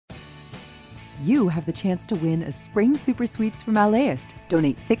you have the chance to win a spring super sweeps from LAist.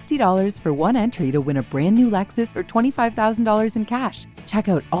 Donate $60 for one entry to win a brand new Lexus or $25,000 in cash. Check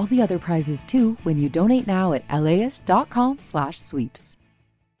out all the other prizes too when you donate now at laist.com/sweeps.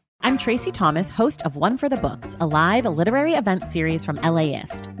 I'm Tracy Thomas, host of One for the Books, a live literary event series from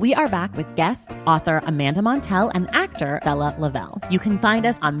LAist. We are back with guests, author Amanda Montell and actor Bella Lavelle. You can find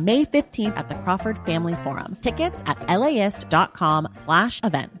us on May 15th at the Crawford Family Forum. Tickets at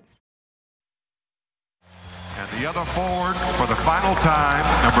laist.com/events. And the other forward for the final time,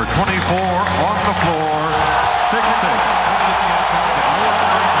 number 24 on the floor, 6'6",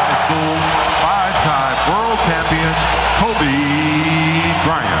 High School, five-time world champion, Kobe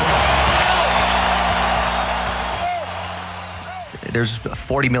Bryant. There's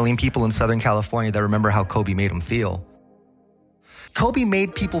 40 million people in Southern California that remember how Kobe made them feel. Kobe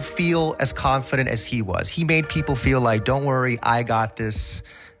made people feel as confident as he was. He made people feel like, don't worry, I got this.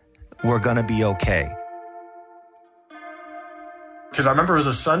 We're gonna be okay. Because I remember it was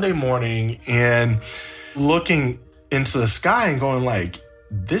a Sunday morning and looking into the sky and going like,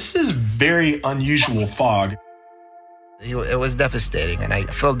 this is very unusual fog. It was devastating, and I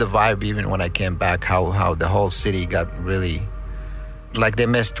felt the vibe even when I came back, how the whole city got really, like they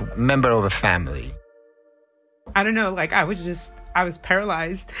missed a member of a family. I don't know, like I was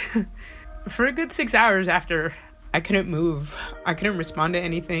paralyzed for a good 6 hours after. I couldn't move. I couldn't respond to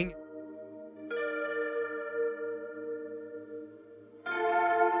anything.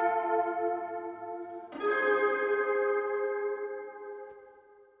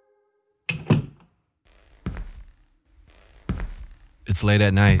 It's late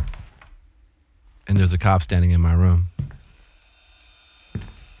at night, and there's a cop standing in my room.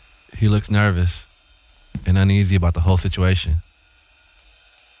 He looks nervous and uneasy about the whole situation.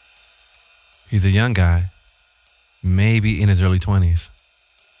 He's a young guy, maybe in his early 20s.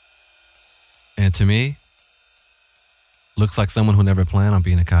 And to me, looks like someone who never planned on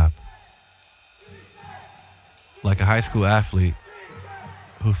being a cop. Like a high school athlete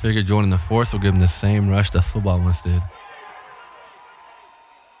who figured joining the force would give him the same rush that football once did.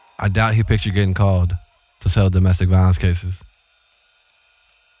 I doubt he pictured getting called to settle domestic violence cases.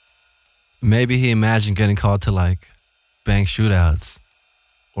 Maybe he imagined getting called to like bank shootouts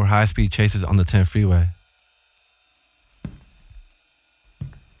or high-speed chases on the 10 freeway.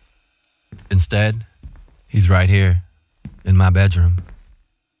 Instead, he's right here in my bedroom,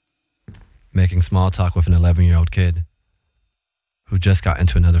 making small talk with an 11-year-old kid who just got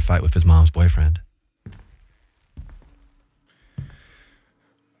into another fight with his mom's boyfriend.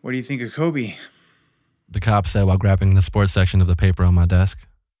 What do you think of Kobe? The cop said while grabbing the sports section of the paper on my desk.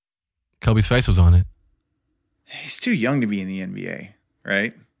 Kobe's face was on it. He's too young to be in the NBA,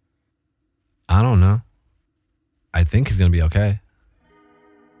 right? I don't know. I think he's going to be okay.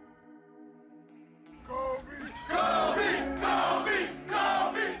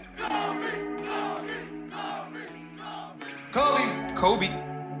 Kobe!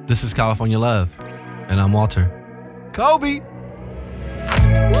 This is California Love, and I'm Walter. Kobe!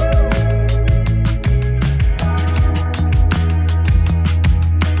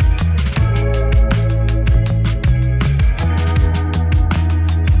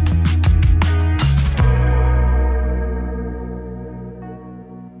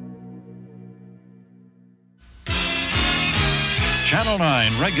 Channel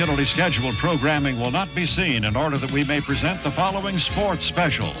 9 regularly scheduled programming will not be seen in order that we may present the following sports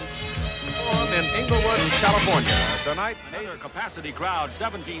special. In Inglewood, California. Tonight, another capacity crowd,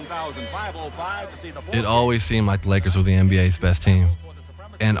 17,505 to see the... It always seemed like the Lakers were the NBA's best team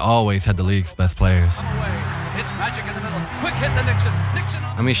and always had the league's best players. It's Magic in the middle. Quick hit to Nixon.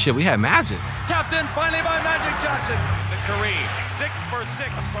 I mean, shit, we had Magic. Tapped in finally by Magic Johnson. Kareem, 6 for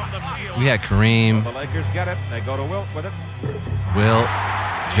 6 from the field. We had Kareem. The Lakers get it. They go to Wilt with it. Wilt,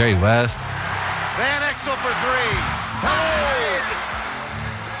 Jerry West. Van Exel for 3. Tied!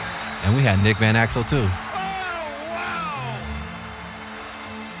 And we had Nick Van Exel, too. Oh, wow!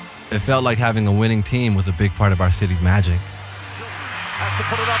 It felt like having a winning team was a big part of our city's magic. Has to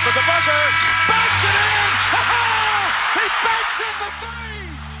put it up with the buzzer. Banks it in! He banks in the three!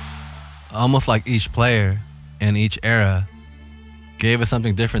 Almost like each player and each era gave us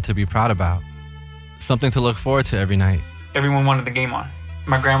something different to be proud about. Something to look forward to every night. Everyone wanted the game on.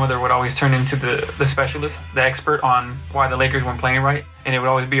 My grandmother would always turn into the specialist, the expert on why the Lakers weren't playing right. And it would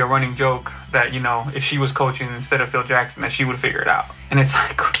always be a running joke that, you know, if she was coaching instead of Phil Jackson, that she would figure it out. And it's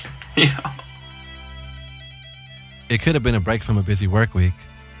like, you know. It could have been a break from a busy work week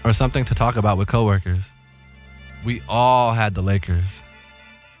or something to talk about with coworkers. We all had the Lakers.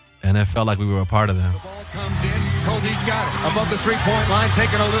 and it felt like we were a part of them. The ball comes in. Kobe's got it. Above the three-point line,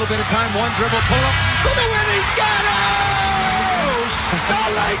 taking a little bit of time. One dribble, pull up. For the win, he's got it! The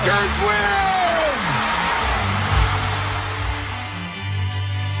Lakers win!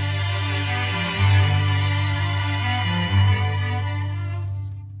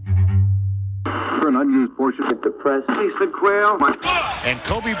 An unused portion of the press. Lisa Quayle. And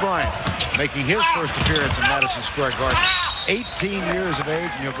Kobe Bryant making his first appearance in Madison Square Garden. 18 years of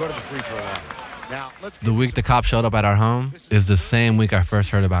age, and he'll go to the free throw line. Now, the week the cop showed up at our home is the same week I first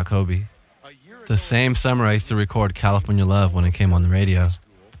heard about Kobe. The same summer I used to record California Love when it came on the radio.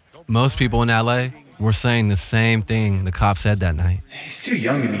 Most people in LA were saying the same thing the cop said that night. He's too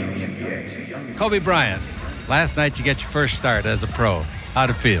young to be in the NBA. Kobe Bryant, last night you get your first start as a pro.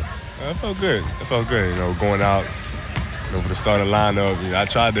 How'd it feel? It felt good. Going out, for the starting lineup. I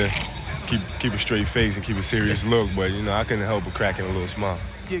tried to keep a straight face and keep a serious look, but I couldn't help but cracking a little smile.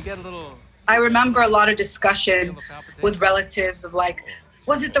 Do you get a little? I remember a lot of discussion with relatives of like,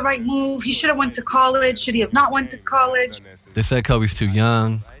 was it the right move? He should have went to college. Should he have not went to college? They said Kobe's too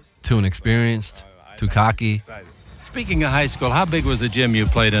young, too inexperienced, too cocky. Speaking of high school, how big was the gym you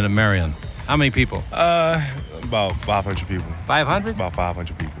played in at Marion? How many people? About 500 people. 500? About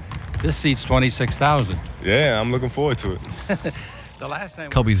 500 people. This seats 26,000. Yeah, I'm looking forward to it. The last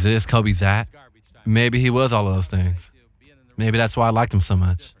time Kobe's this, Kobe's that. Maybe he was all of those things. Maybe that's why I liked him so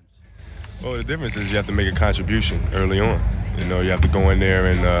much. Well, the difference is you have to make a contribution early on. You have to go in there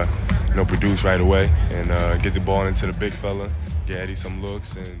and produce right away and get the ball into the big fella, get Eddie some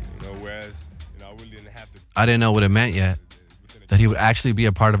looks, and whereas I really didn't have to. I didn't know what it meant yet, that he would actually be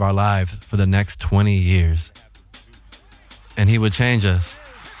a part of our lives for the next 20 years. And he would change us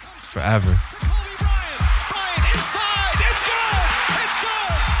forever. Kobe Bryant inside. It's good. It's good.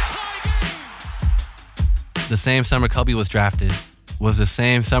 Tie game. The same summer Kobe was drafted was the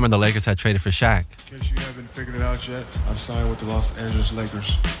same summer the Lakers had traded for Shaq. In case you haven't figured it out yet, I've signed with the Los Angeles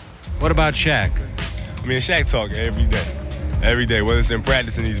Lakers. What about Shaq? Shaq talk every day. Every day, whether it's in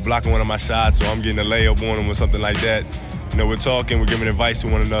practice and he's blocking one of my shots or I'm getting a layup on him or something like that. We're talking, we're giving advice to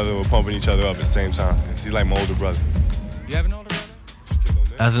one another, we're pumping each other up at the same time. He's like my older brother. You have an older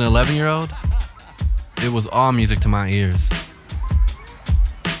brother? As an 11-year-old, it was all music to my ears.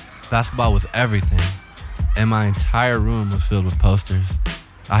 Basketball was everything, and my entire room was filled with posters.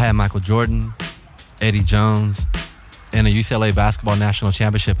 I had Michael Jordan, Eddie Jones, and a UCLA basketball national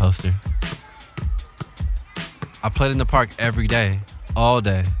championship poster. I played in the park every day, all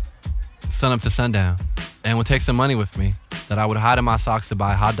day, sun up to sundown, and would take some money with me that I would hide in my socks to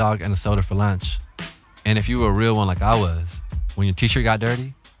buy a hot dog and a soda for lunch. And if you were a real one like I was, when your t-shirt got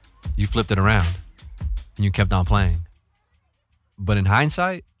dirty, you flipped it around and you kept on playing. But in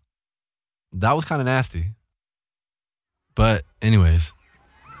hindsight, that was kind of nasty. But anyways.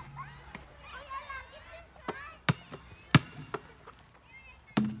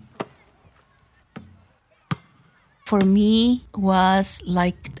 For me, was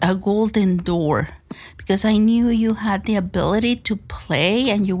like a golden door because I knew you had the ability to play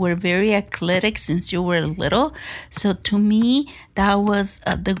and you were very athletic since you were little. So to me, that was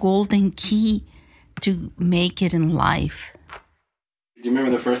the golden key to make it in life. Do you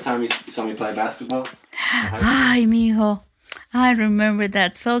remember the first time you saw me play basketball? Ay, mijo. I remember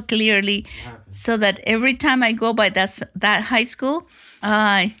that so clearly. So that every time I go by that high school,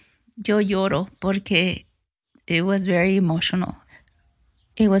 yo lloro porque it was very emotional.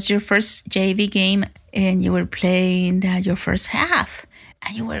 It was your first JV game and you were playing your first half.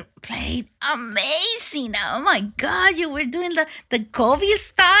 And you were playing amazing. Oh my God, you were doing the Kobe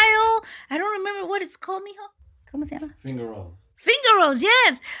style. I don't remember what it's called, mijo. ¿Cómo se llama? Finger roll. Finger rolls,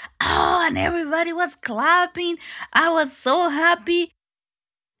 yes. Oh, and everybody was clapping. I was so happy.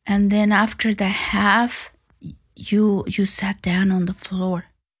 And then after the half, you sat down on the floor.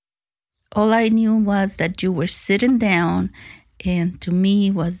 All I knew was that you were sitting down, and to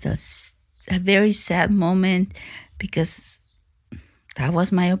me was a very sad moment because that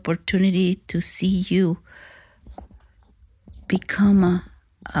was my opportunity to see you become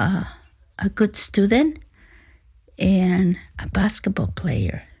a good student and a basketball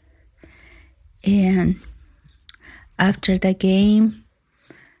player. And after the game,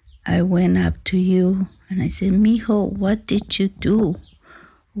 I went up to you and I said, mijo, what did you do?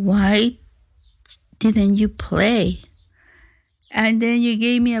 Why didn't you play? And then you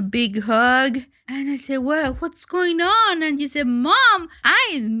gave me a big hug. And I said, well, what's going on? And you said, Mom,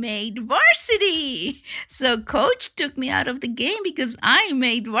 I made varsity. So coach took me out of the game because I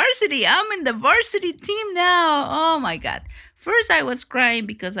made varsity. I'm in the varsity team now. Oh, my God. First, I was crying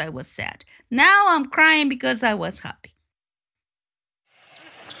because I was sad. Now I'm crying because I was happy.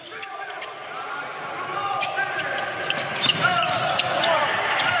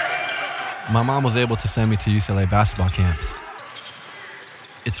 my mom was able to send me to UCLA basketball camps.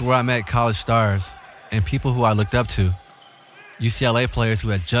 It's where I met college stars and people who I looked up to. UCLA players who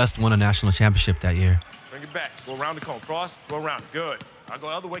had just won a national championship that year. Bring it back. Go around the cone. Cross. Go around. Good. I'll go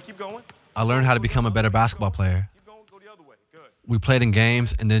the other way. Keep going. I learned how to become a better basketball player. We played in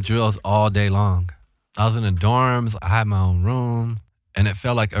games and did drills all day long. I was in the dorms. I had my own room, and it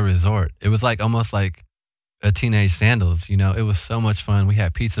felt like a resort. It was like almost like a teenage Sandals, you know? It was so much fun. We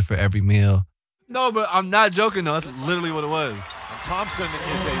had pizza for every meal. No, but I'm not joking, though. That's literally what it was. And Thompson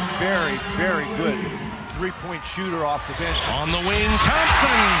is a very, very good three-point shooter off the bench. On the wing, Thompson.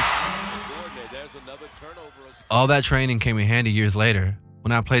 All that training came in handy years later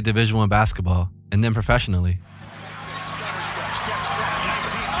when I played Division I basketball and then professionally.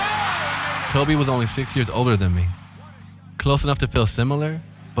 Kobe was only 6 years older than me. Close enough to feel similar,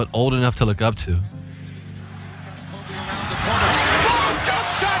 but old enough to look up to. Jump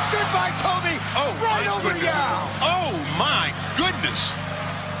shot, good by Kobe. Oh, right over Yao. Oh, my goodness.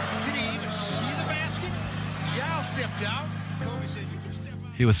 Did he even see the basket? Yao stepped out. Kobe said you can step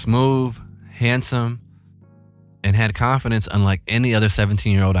out. He was smooth, handsome, and had confidence unlike any other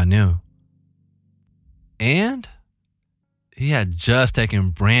 17-year-old I knew. And he had just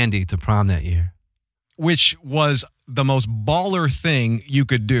taken Brandy to prom that year. Which was the most baller thing you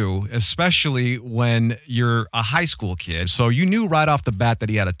could do, especially when you're a high school kid. So you knew right off the bat that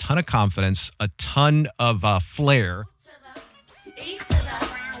he had a ton of confidence, a ton of flair.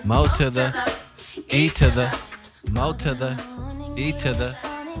 Mo to the, E to the, Mo to the, E to the,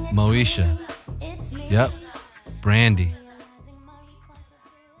 Moesha. Yep, Brandy.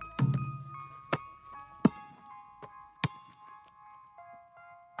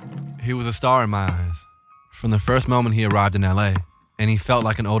 He was a star in my eyes from the first moment he arrived in LA, and he felt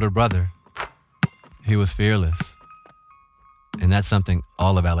like an older brother. He was fearless, and that's something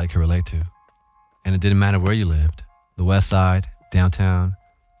all of LA could relate to. And it didn't matter where you lived, the West Side, downtown,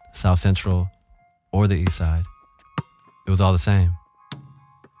 South Central, or the East Side. It was all the same.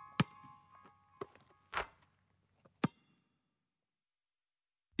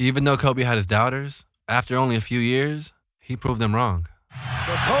 Even though Kobe had his doubters, after only a few years, he proved them wrong.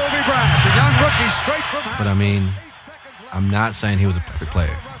 So Kobe Bryant, the young rookie, straight from But I mean, I'm not saying he was a perfect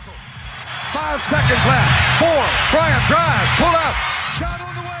player. 5 seconds left. 4. Bryant drives, pull up, shot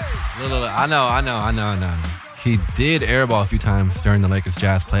on the way. Look, I know. He did airball a few times during the Lakers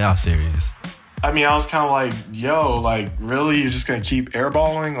Jazz playoff series. I mean, I was kind of like, yo, like, really? You're just going to keep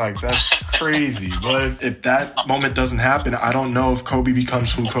airballing? Like, that's crazy. But if that moment doesn't happen, I don't know if Kobe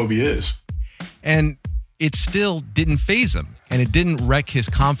becomes who Kobe is. And it still didn't faze him. And it didn't wreck his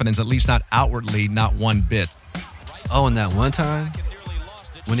confidence, at least not outwardly, not one bit. Oh, and that one time,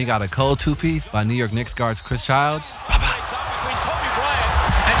 when he got a cold two-piece by New York Knicks guards Chris Childs. Between Kobe Bryant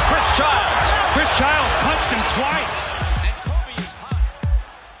and Chris Childs. Chris Childs punched him twice. And Kobe is hot.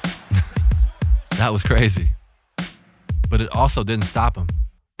 That was crazy. But it also didn't stop him.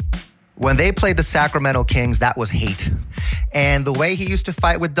 When they played the Sacramento Kings, that was hate. And the way he used to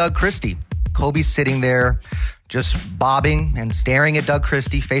fight with Doug Christie. Kobe's sitting there just bobbing and staring at Doug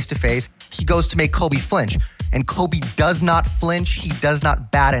Christie face to face. He goes to make Kobe flinch. And Kobe does not flinch. He does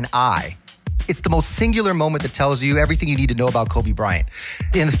not bat an eye. It's the most singular moment that tells you everything you need to know about Kobe Bryant.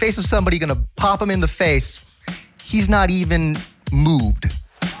 In the face of somebody going to pop him in the face, he's not even moved.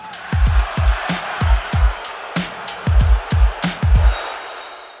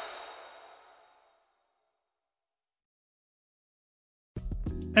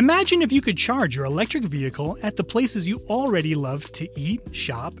 Imagine if you could charge your electric vehicle at the places you already love to eat,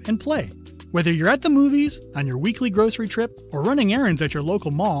 shop, and play. Whether you're at the movies, on your weekly grocery trip, or running errands at your local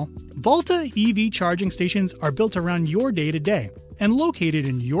mall, Volta EV charging stations are built around your day-to-day and located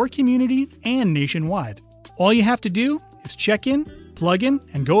in your community and nationwide. All you have to do is check in, plug in,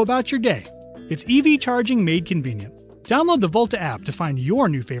 and go about your day. It's EV charging made convenient. Download the Volta app to find your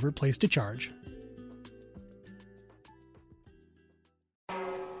new favorite place to charge.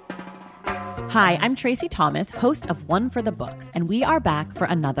 Hi, I'm Tracy Thomas, host of One for the Books, and we are back for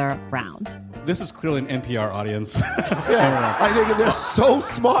another round. This is clearly an NPR audience. Yeah, I think they're so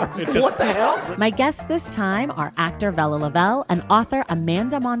smart. What the hell? My guests this time are actor Vella Lavelle and author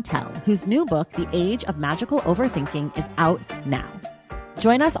Amanda Montell, whose new book, The Age of Magical Overthinking, is out now.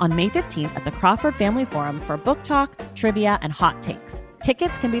 Join us on May 15th at the Crawford Family Forum for book talk, trivia, and hot takes.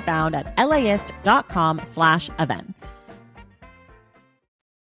 Tickets can be found at laist.com/events.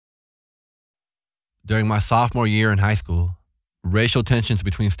 During my sophomore year in high school, racial tensions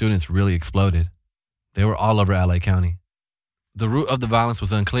between students really exploded. They were all over LA County. The root of the violence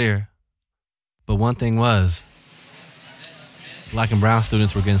was unclear, but one thing was, Black and brown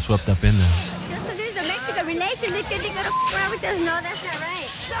students were getting swept up in them. Just because there's a Mexican relation, they think you're going to f around with us. No, that's not right.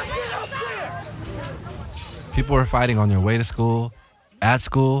 People were fighting on their way to school, at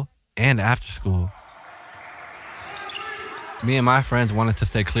school, and after school. Me and my friends wanted to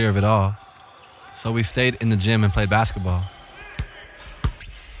stay clear of it all, so we stayed in the gym and played basketball.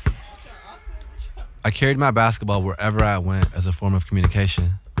 I carried my basketball wherever I went as a form of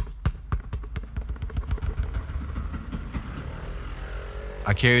communication.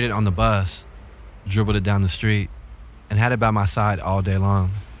 I carried it on the bus, dribbled it down the street, and had it by my side all day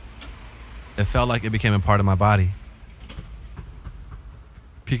long. It felt like it became a part of my body.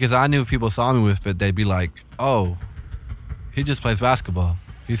 Because I knew if people saw me with it, they'd be like, oh, he just plays basketball.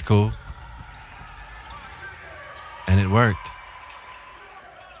 He's cool. And it worked.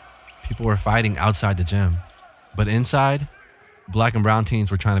 People were fighting outside the gym. But inside, black and brown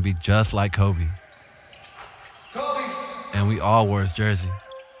teens were trying to be just like Kobe. And we all wore his jersey.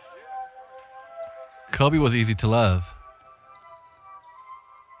 Kobe was easy to love.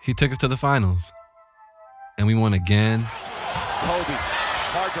 He took us to the finals. And we won again. Kobe,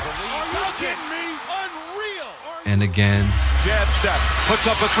 hard to believe. Are you kidding me? Unreal. And again. Jab step, puts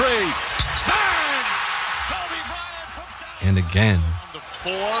up a three. Bang! And again. The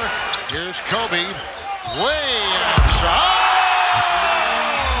 4. Here's Kobe. Way out shot. Oh,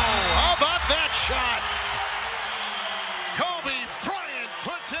 how about that shot? Kobe Bryant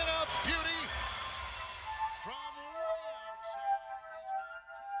puts in a beauty from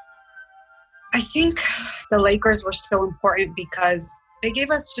I think the Lakers were so important because they gave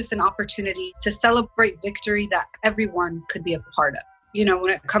us just an opportunity to celebrate victory that everyone could be a part of. You know,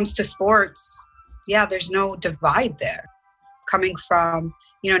 when it comes to sports, yeah, there's no divide there. Coming from,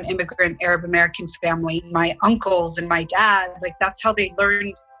 you know, an immigrant Arab American family, my uncles and my dad, like that's how they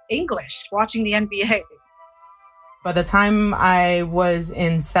learned English, watching the NBA. By the time I was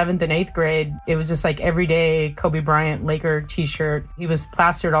in 7th and 8th grade, it was just like every day Kobe Bryant Laker t-shirt. He was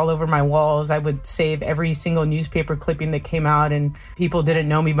plastered all over my walls. I would save every single newspaper clipping that came out, and people didn't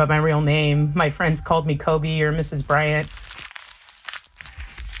know me by my real name. My friends called me Kobe or Mrs. Bryant.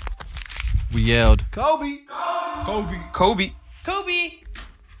 We yelled, Kobe! Kobe! Kobe! Kobe!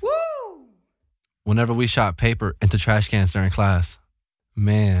 Woo! whenever we shot paper into trash cans during class.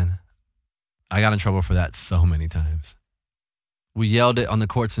 Man, I got in trouble for that so many times. We yelled it on the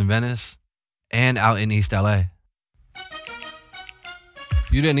courts in Venice and out in East LA.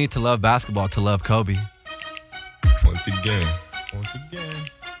 You didn't need to love basketball to love Kobe. Once again.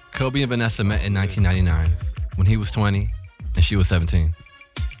 Kobe and Vanessa met in 1999 when he was 20 and she was 17.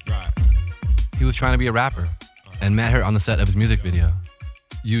 He was trying to be a rapper and met her on the set of his music video.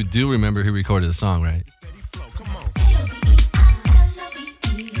 You do remember who recorded the song, right?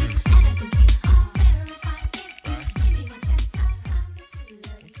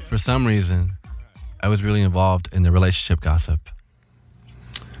 For some reason, I was really involved in the relationship gossip.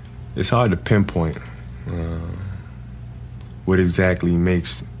 It's hard to pinpoint what exactly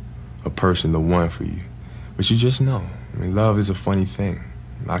makes a person the one for you. But you just know. I mean, love is a funny thing.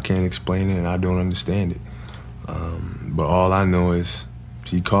 I can't explain it and I don't understand it. But all I know is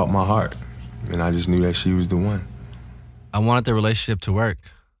she caught my heart. And I just knew that she was the one. I wanted the relationship to work.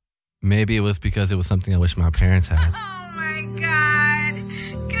 Maybe it was because it was something I wish my parents had. Oh my God.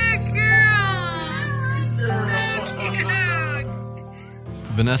 Good girl. So cute.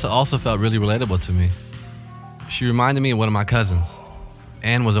 Vanessa also felt really relatable to me. She reminded me of one of my cousins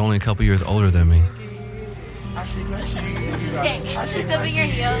and was only a couple years older than me. She's clipping your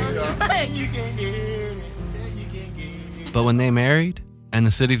heels. But when they married and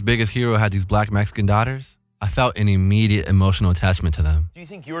the city's biggest hero had these black Mexican daughters, I felt an immediate emotional attachment to them. Do you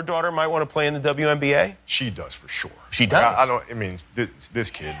think your daughter might want to play in the WNBA? She does for sure. She does? I mean, this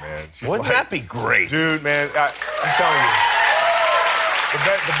kid, man. Wouldn't that be great? Dude, man, I'm telling you.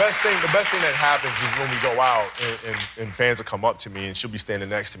 The best thing that happens is when we go out and fans will come up to me and she'll be standing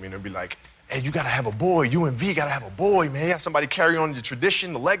next to me and they'll be like, hey, you got to have a boy. You and V got to have a boy, man. You have somebody carry on the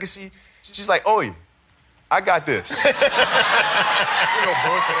tradition, the legacy. She's like, oh, I got this. You know, boy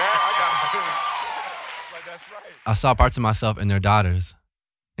for that. I got this. Like, that's right. I saw parts of myself in their daughters,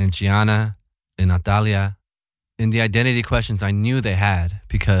 in Gianna, in Natalia, in the identity questions I knew they had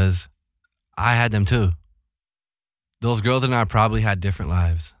because I had them too. Those girls and I probably had different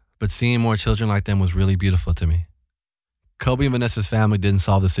lives, but seeing more children like them was really beautiful to me. Kobe and Vanessa's family didn't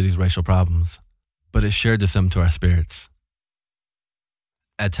solve the city's racial problems, but it shared the sum to our spirits.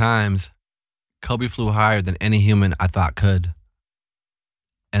 At times, Kobe flew higher than any human I thought could.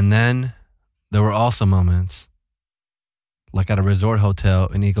 And then there were also moments, like at a resort hotel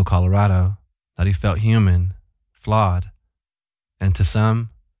in Eagle, Colorado, that he felt human, flawed, and to some,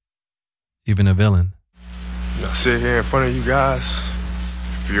 even a villain. I sit here in front of you guys,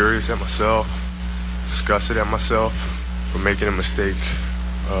 furious at myself, disgusted at myself for making a mistake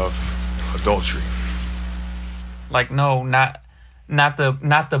of adultery. Like, no, not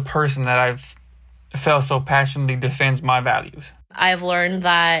the person that I've felt so passionately defends my values. I've learned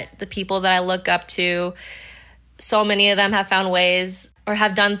that the people that I look up to, so many of them have found ways or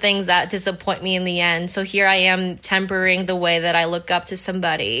have done things that disappoint me in the end. So here I am tempering the way that I look up to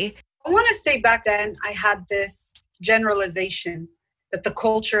somebody. I want to say back then I had this generalization that the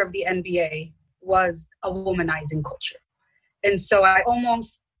culture of the NBA was a womanizing culture. And so I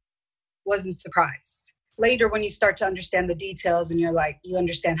almost wasn't surprised. Later, when you start to understand the details and you're like, you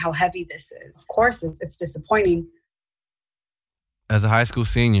understand how heavy this is. Of course, it's disappointing. As a high school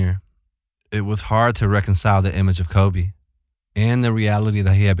senior, it was hard to reconcile the image of Kobe and the reality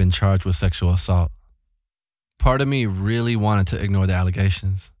that he had been charged with sexual assault. Part of me really wanted to ignore the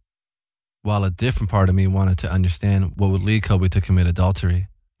allegations, while a different part of me wanted to understand what would lead Kobe to commit adultery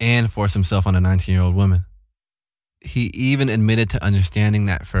and force himself on a 19-year-old woman. He even admitted to understanding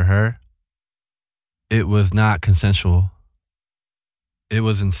that for her, it was not consensual. It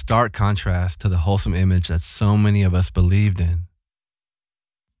was in stark contrast to the wholesome image that so many of us believed in,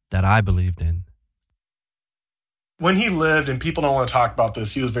 that I believed in. When he lived, and people don't want to talk about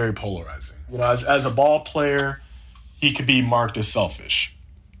this, he was very polarizing. You know, as a ball player, he could be marked as selfish.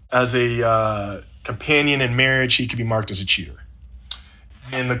 As a companion in marriage, he could be marked as a cheater.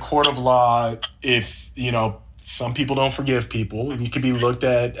 In the court of law, if, you know, some people don't forgive people, he could be looked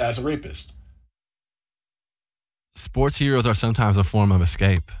at as a rapist. Sports heroes are sometimes a form of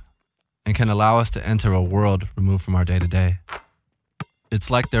escape and can allow us to enter a world removed from our day-to-day. It's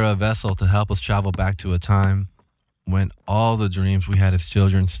like they're a vessel to help us travel back to a time when all the dreams we had as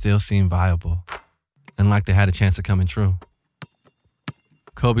children still seemed viable and like they had a chance of coming true.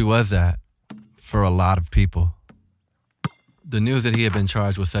 Kobe was that for a lot of people. The news that he had been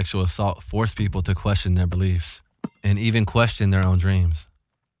charged with sexual assault forced people to question their beliefs and even question their own dreams.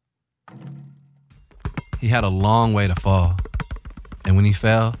 He had a long way to fall, and when he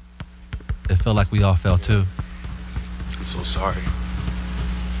fell, it felt like we all fell too. I'm so sorry.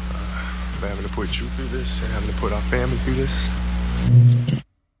 For having to put you through this and having to put our family through this.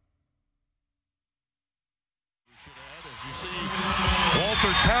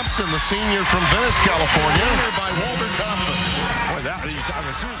 Walter Thompson, the senior from Venice, California. By Walter Thompson. Boy,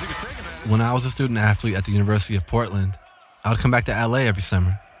 as soon as he was taking that. When I was a student athlete at the University of Portland, I would come back to LA every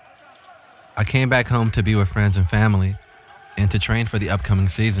summer. I came back home to be with friends and family and to train for the upcoming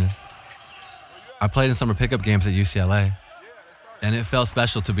season. I played in summer pickup games at UCLA, and it felt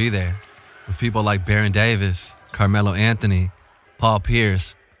special to be there with people like Baron Davis, Carmelo Anthony, Paul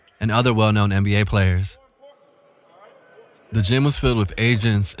Pierce, and other well-known NBA players. The gym was filled with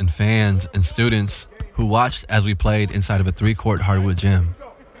agents and fans and students who watched as we played inside of a 3-court hardwood gym.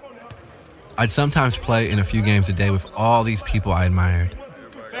 I'd sometimes play in a few games a day with all these people I admired,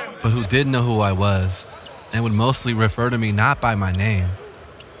 but who didn't know who I was and would mostly refer to me not by my name,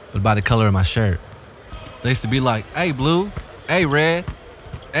 but by the color of my shirt. They used to be like, "Hey, blue. Hey, red.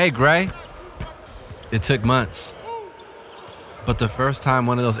 Hey, gray." It took months. But the first time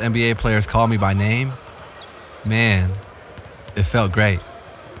one of those NBA players called me by name, man, it felt great.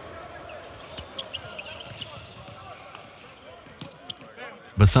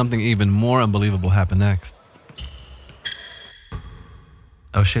 But something even more unbelievable happened next.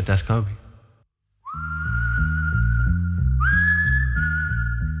 Oh shit, that's Kobe.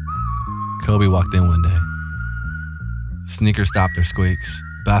 Kobe walked in one day. Sneakers stopped their squeaks.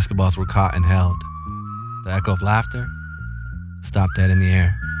 Basketballs were caught and held. The echo of laughter stopped dead in the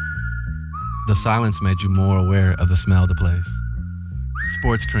air. The silence made you more aware of the smell of the place.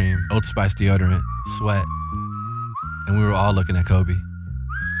 Sports cream, Old Spice deodorant, sweat. And we were all looking at Kobe.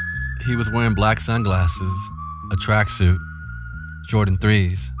 He was wearing black sunglasses, a tracksuit, Jordan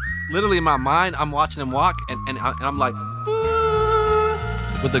 3s. Literally in my mind, I'm watching him walk and I'm like,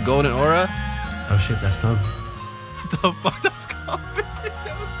 with the golden aura. Oh shit, that's Kobe. What the fuck, that's Kobe?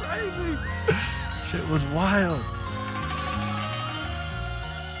 That was crazy. Shit was wild.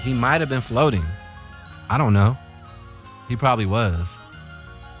 He might have been floating. I don't know. He probably was.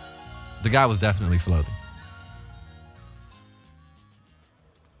 The guy was definitely floating.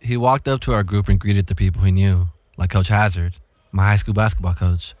 He walked up to our group and greeted the people he knew, like Coach Hazard, my high school basketball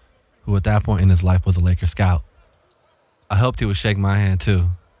coach, who at that point in his life was a Laker scout. I hoped he would shake my hand too,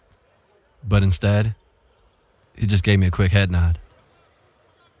 but instead, he just gave me a quick head nod.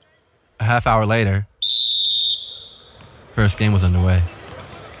 A half hour later, first game was underway.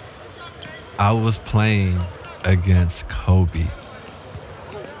 I was playing against Kobe.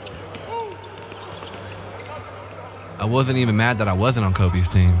 I wasn't even mad that I wasn't on Kobe's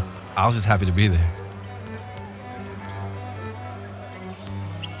team. I was just happy to be there.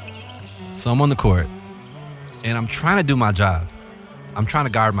 So I'm on the court, and I'm trying to do my job. I'm trying to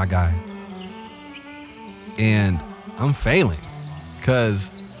guard my guy. And I'm failing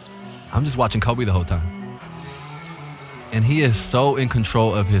because I'm just watching Kobe the whole time. And he is so in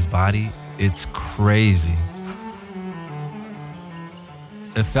control of his body, it's crazy.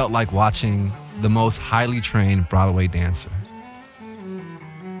 It felt like watching the most highly trained Broadway dancer.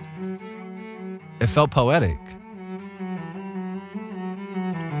 It felt poetic.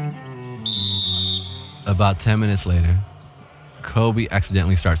 About 10 minutes later, Kobe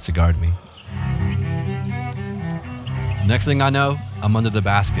accidentally starts to guard me. Next thing I know, I'm under the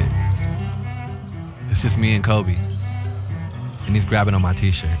basket. It's just me and Kobe. And he's grabbing on my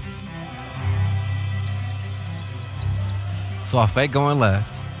t-shirt. So I fake going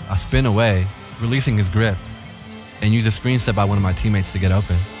left, I spin away, releasing his grip, and use a screen set by one of my teammates to get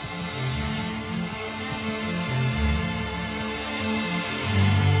open.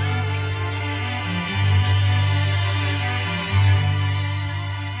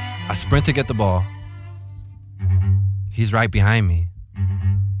 I sprint to get the ball. He's right behind me.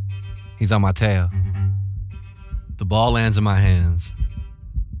 He's on my tail. The ball lands in my hands.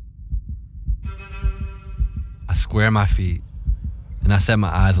 I square my feet and I set my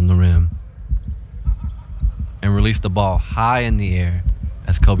eyes on the rim and release the ball high in the air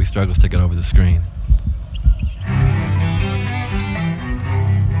as Kobe struggles to get over the screen.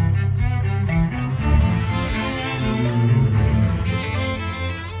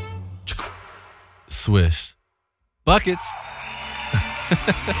 Swish. Buckets.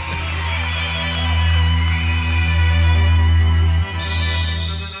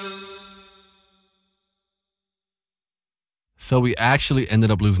 So we actually ended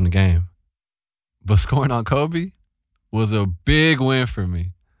up losing the game. But scoring on Kobe was a big win for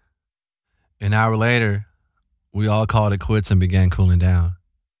me. An hour later, we all called it quits and began cooling down.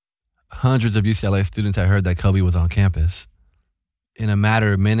 Hundreds of UCLA students had heard that Kobe was on campus. In a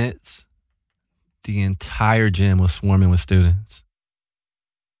matter of minutes, the entire gym was swarming with students.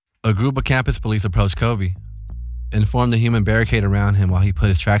 A group of campus police approached Kobe and formed a human barricade around him while he put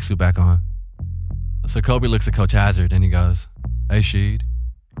his tracksuit back on. So Kobe looks at Coach Hazard and he goes, "Hey, Sheed,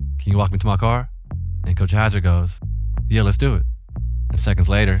 can you walk me to my car?" And Coach Hazard goes, "Yeah, let's do it." And seconds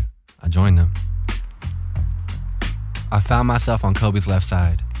later, I joined them. I found myself on Kobe's left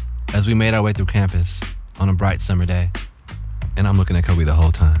side as we made our way through campus on a bright summer day, and I'm looking at Kobe the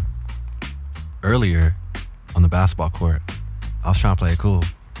whole time. Earlier, on the basketball court, I was trying to play it cool.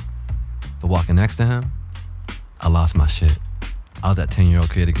 But walking next to him, I lost my shit. I was that 10-year-old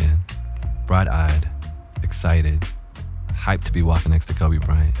kid again, bright-eyed, excited, hyped to be walking next to Kobe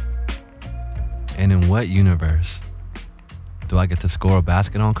Bryant. And in what universe do I get to score a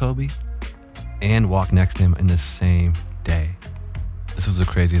basket on Kobe and walk next to him in the same day? This was the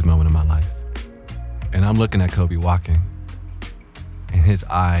craziest moment of my life. And I'm looking at Kobe walking, and his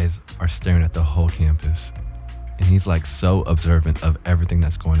eyes are staring at the whole campus. And he's like so observant of everything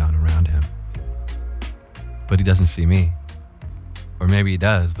that's going on around him. But he doesn't see me. Or maybe he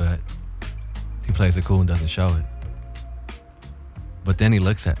does, but he plays it cool and doesn't show it. But then he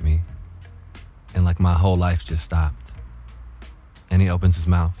looks at me, and like my whole life just stopped. And he opens his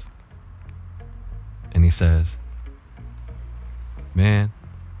mouth. And he says, "Man,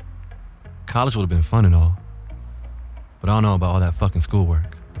 college would have been fun and all, but I don't know about all that fucking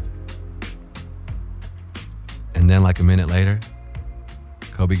schoolwork." And then like a minute later,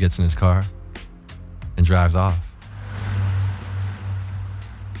 Kobe gets in his car and drives off.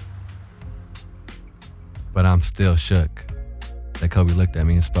 But I'm still shook that Kobe looked at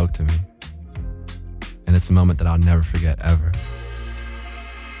me and spoke to me. And it's a moment that I'll never forget ever.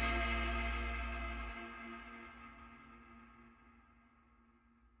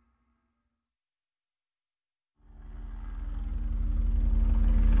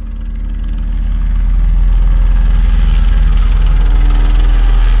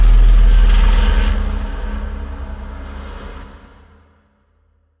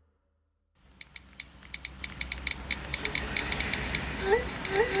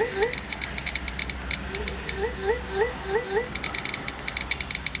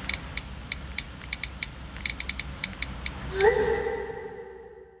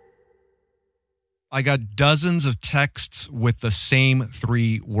 I got dozens of texts with the same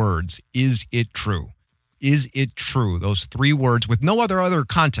 3 words. Is it true? Is it true? Those 3 words with no other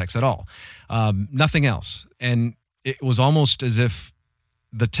context at all. Nothing else. And it was almost as if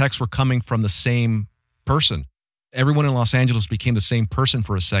the texts were coming from the same person. Everyone in Los Angeles became the same person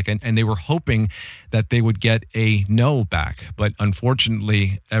for a second, and they were hoping that they would get a no back. But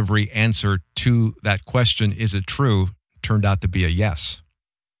unfortunately, every answer to that question, is it true, turned out to be a yes.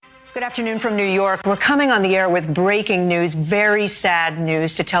 Good afternoon from New York. We're coming on the air with breaking news, very sad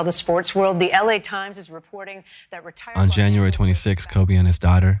news to tell the sports world. The LA Times is reporting that retired... On January 26, Kobe and his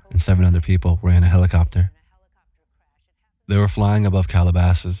daughter and 7 other people were in a helicopter. They were flying above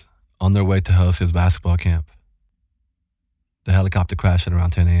Calabasas on their way to host his basketball camp. The helicopter crashed at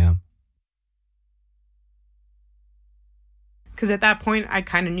around 10 a.m. Because at that point, I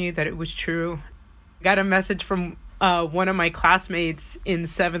kind of knew that it was true. I got a message from one of my classmates in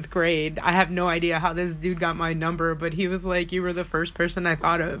 7th grade. I have no idea how this dude got my number, but he was like, you were the first person I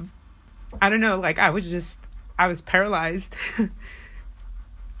thought of. I don't know, like I was paralyzed.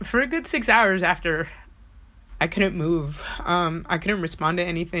 For a good 6 hours after, I couldn't move. I couldn't respond to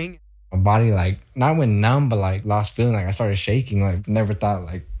anything. My body, like, not went numb, but, like, lost feeling. Like, I started shaking. Like, never thought,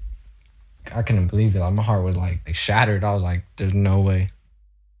 like, I couldn't believe it. Like, my heart was, like shattered. I was like, there's no way.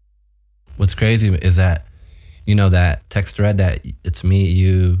 What's crazy is that, you know, that text thread that it's me,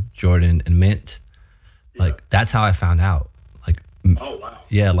 you, Jordan, and Mint. Like, that's how I found out. Like, oh, wow.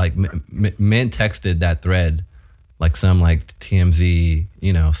 Yeah, like, Mint texted that thread, like, some, like, TMZ,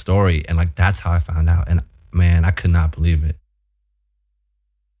 you know, story. And, like, that's how I found out. And, man, I could not believe it.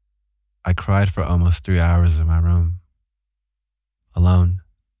 I cried for almost 3 hours in my room, alone,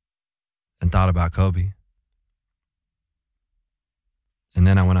 and thought about Kobe. And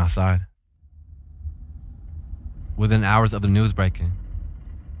then I went outside. Within hours of the news breaking,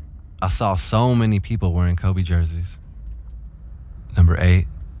 I saw so many people wearing Kobe jerseys. Number 8,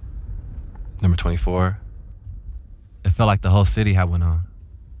 number 24. It felt like the whole city had went on.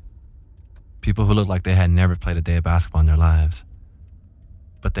 People who looked like they had never played a day of basketball in their lives,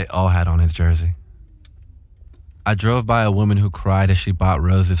 but they all had on his jersey. I drove by a woman who cried as she bought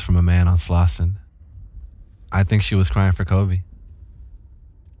roses from a man on Slauson. I think she was crying for Kobe.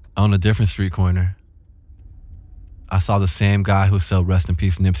 On a different street corner, I saw the same guy who sold Rest in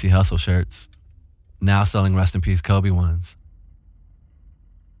Peace Nipsey Hussle shirts, now selling Rest in Peace Kobe ones.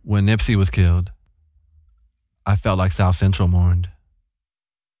 When Nipsey was killed, I felt like South Central mourned.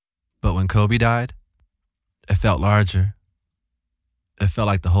 But when Kobe died, it felt larger. It felt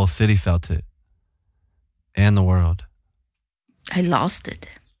like the whole city felt it. And the world. I lost it.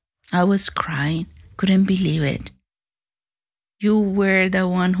 I was crying. Couldn't believe it. You were the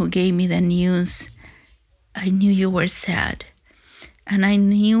one who gave me the news. I knew you were sad. And I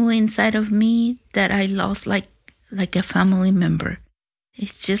knew inside of me that I lost like a family member.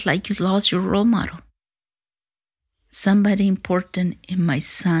 It's just like you lost your role model. Somebody important in my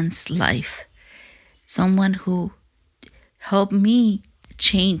son's life. Someone who helped me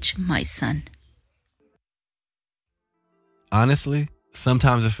change my son. Honestly,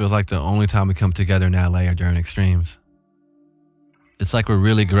 sometimes it feels like the only time we come together in LA are during extremes. It's like we're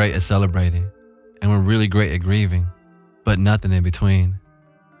really great at celebrating, and we're really great at grieving, but nothing in between.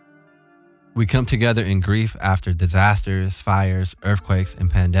 We come together in grief after disasters, fires, earthquakes,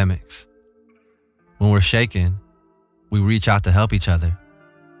 and pandemics. When we're shaken, we reach out to help each other.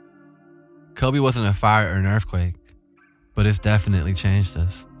 Kobe wasn't a fire or an earthquake, but it's definitely changed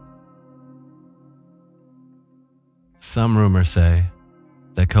us. Some rumors say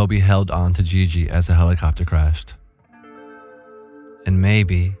that Kobe held on to Gigi as the helicopter crashed. And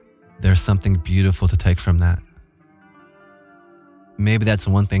maybe there's something beautiful to take from that. Maybe that's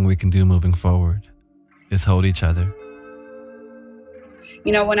one thing we can do moving forward, is hold each other.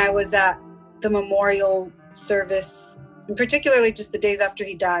 You know, when I was at the memorial service, and particularly just the days after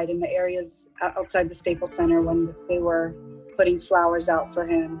he died in the areas outside the Staples Center when they were putting flowers out for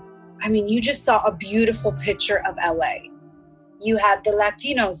him, I mean, you just saw a beautiful picture of LA. You had the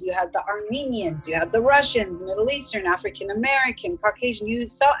Latinos, you had the Armenians, you had the Russians, Middle Eastern, African American, Caucasian. You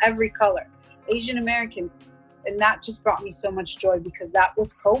saw every color, Asian Americans. And that just brought me so much joy because that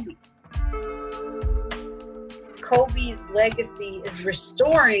was Kobe. Kobe's legacy is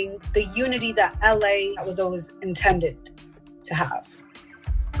restoring the unity that LA was always intended to have.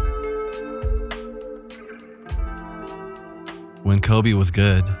 When Kobe was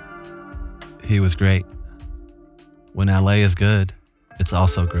good, he was great. When LA is good, it's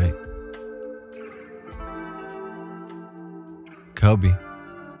also great. Kobe,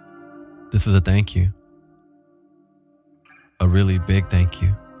 this is a thank you. A really big thank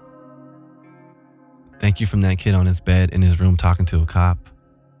you. Thank you from that kid on his bed in his room talking to a cop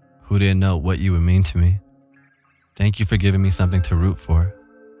who didn't know what you would mean to me. Thank you for giving me something to root for.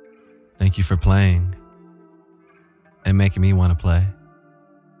 Thank you for playing and making me want to play.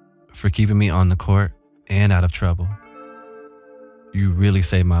 For keeping me on the court and out of trouble. You really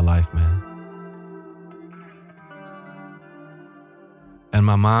saved my life, man. And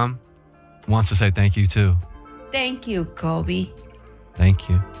my mom wants to say thank you too. Thank you, Kobe. Thank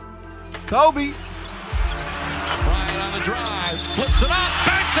you. Kobe. Bryant on the drive, flips it up,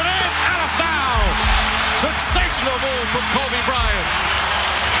 banks it in, and a foul. Sensational move from Kobe Bryant.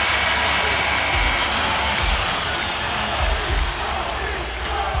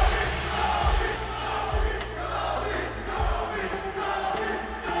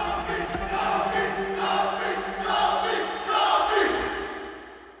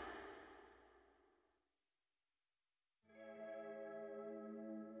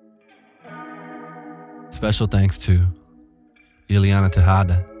 Special thanks to Ileana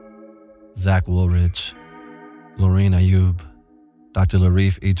Tejada, Zach Woolridge, Lorene Ayub, Dr.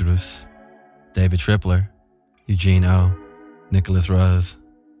 Larif Idris, David Tripler, Eugene O, Nicholas Rose,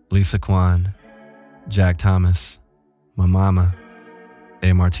 Lisa Kwan, Jack Thomas, my mama,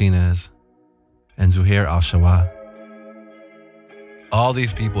 A. Martinez, and Zuhair Al-Shawa. All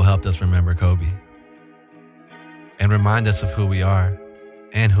these people helped us remember Kobe and remind us of who we are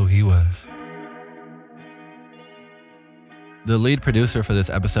and who he was. The lead producer for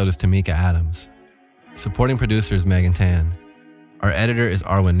this episode is Tamika Adams. Supporting producer is Megan Tan. Our editor is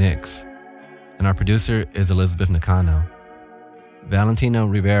Arwen Nix. And our producer is Elizabeth Nakano. Valentino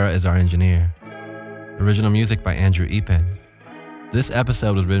Rivera is our engineer. Original music by Andrew Epen. This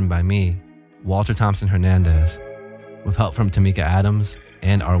episode was written by me, Walter Thompson Hernandez, with help from Tamika Adams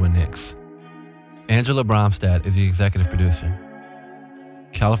and Arwen Nix. Angela Bromstad is the executive producer.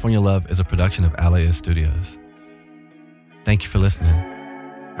 California Love is a production of LAist Studios. Thank you for listening.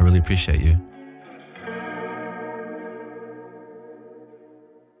 I really appreciate you.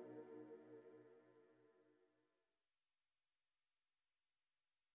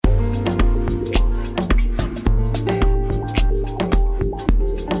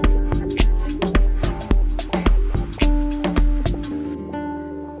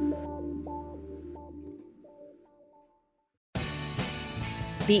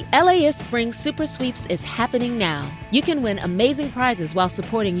 The LAist Spring Super Sweeps is happening now. You can win amazing prizes while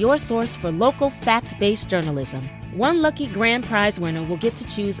supporting your source for local fact-based journalism. One lucky grand prize winner will get to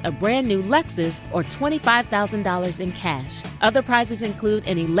choose a brand new Lexus or $25,000 in cash. Other prizes include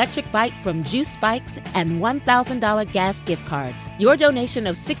an electric bike from Juice Bikes and $1,000 gas gift cards. Your donation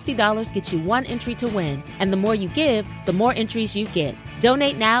of $60 gets you one entry to win, and the more you give, the more entries you get.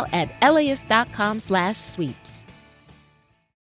 Donate now at LAist.com/sweeps.